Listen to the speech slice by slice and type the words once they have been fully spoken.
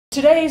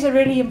Today is a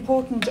really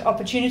important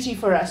opportunity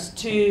for us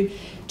at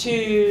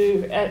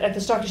the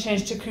Stock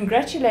Exchange to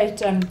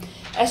congratulate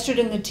Astrid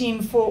and the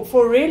team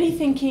for really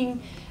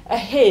thinking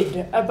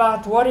ahead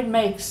about what it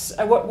makes,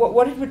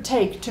 what it would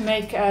take to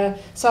make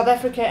South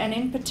Africa, and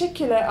in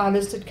particular our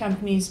listed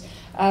companies,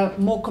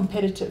 more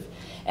competitive.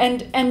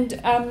 And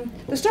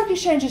the Stock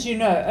Exchange, as you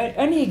know,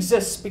 only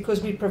exists because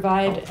we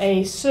provide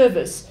a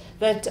service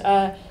that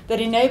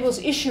enables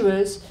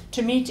issuers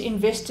to meet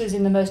investors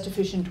in the most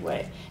efficient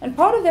way. And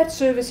part of that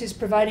service is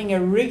providing a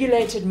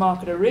regulated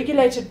market, a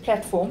regulated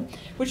platform,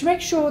 which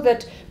makes sure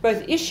that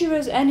both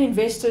issuers and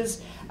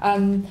investors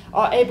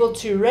are able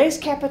to raise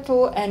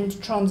capital and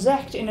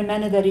transact in a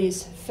manner that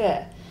is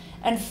fair.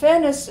 And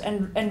fairness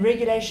and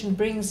regulation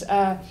brings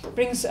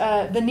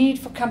the need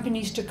for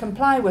companies to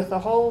comply with a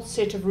whole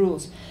set of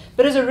rules.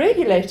 But as a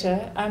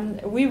regulator,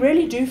 we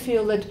really do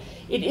feel that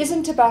it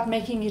isn't about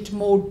making it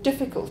more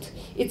difficult.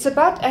 It's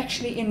about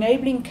actually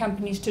enabling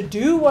companies to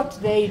do what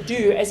they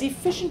do as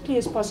efficiently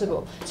as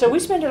possible. So we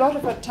spend a lot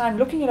of our time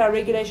looking at our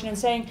regulation and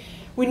saying,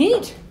 we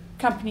need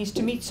companies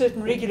to meet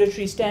certain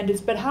regulatory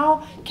standards, but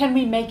how can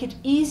we make it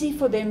easy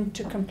for them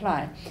to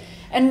comply?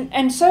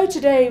 And so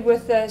today,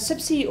 with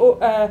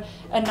CIPC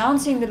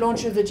announcing the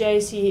launch of the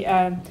JSE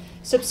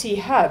CIPC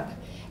Hub,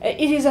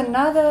 it is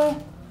another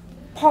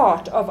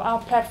part of our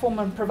platform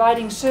on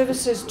providing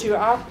services to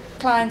our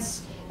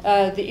clients,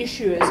 the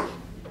issuers,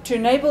 to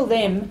enable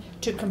them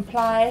to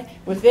comply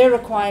with their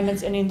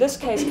requirements, and in this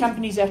case,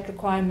 Companies Act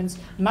requirements,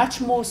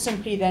 much more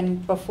simply than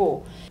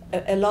before.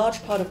 A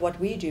large part of what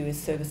we do is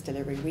service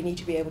delivery. We need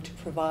to be able to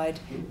provide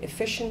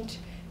efficient,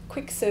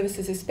 quick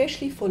services,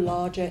 especially for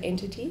larger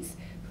entities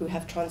who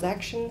have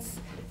transactions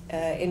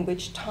in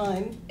which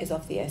time is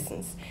of the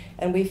essence.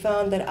 And we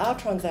found that our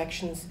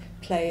transactions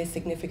play a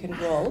significant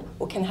role,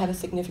 or can have a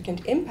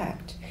significant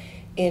impact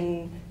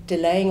in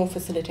delaying or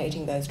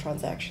facilitating those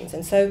transactions.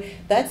 And so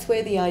that's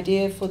where the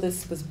idea for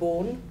this was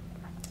born,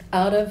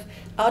 out of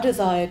our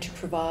desire to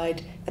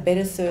provide a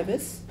better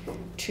service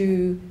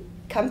to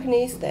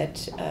companies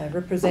that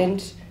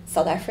represent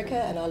South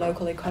Africa and our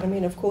local economy,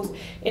 and of course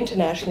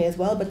internationally as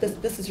well, but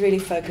this is really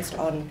focused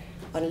on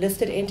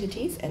listed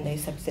entities and their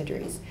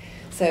subsidiaries.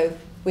 So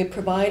we're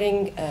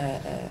providing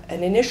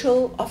an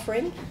initial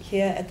offering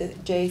here at the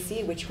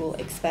JSE, which will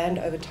expand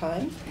over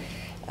time.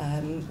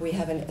 We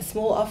have a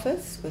small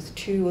office with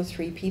 2 or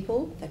 3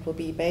 people that will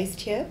be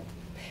based here.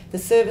 The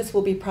service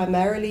will be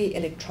primarily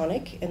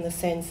electronic, in the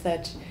sense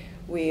that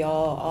we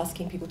are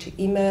asking people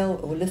to email,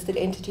 or listed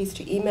entities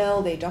to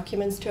email their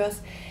documents to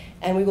us,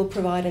 and we will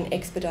provide an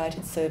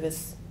expedited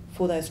service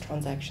for those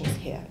transactions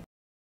here.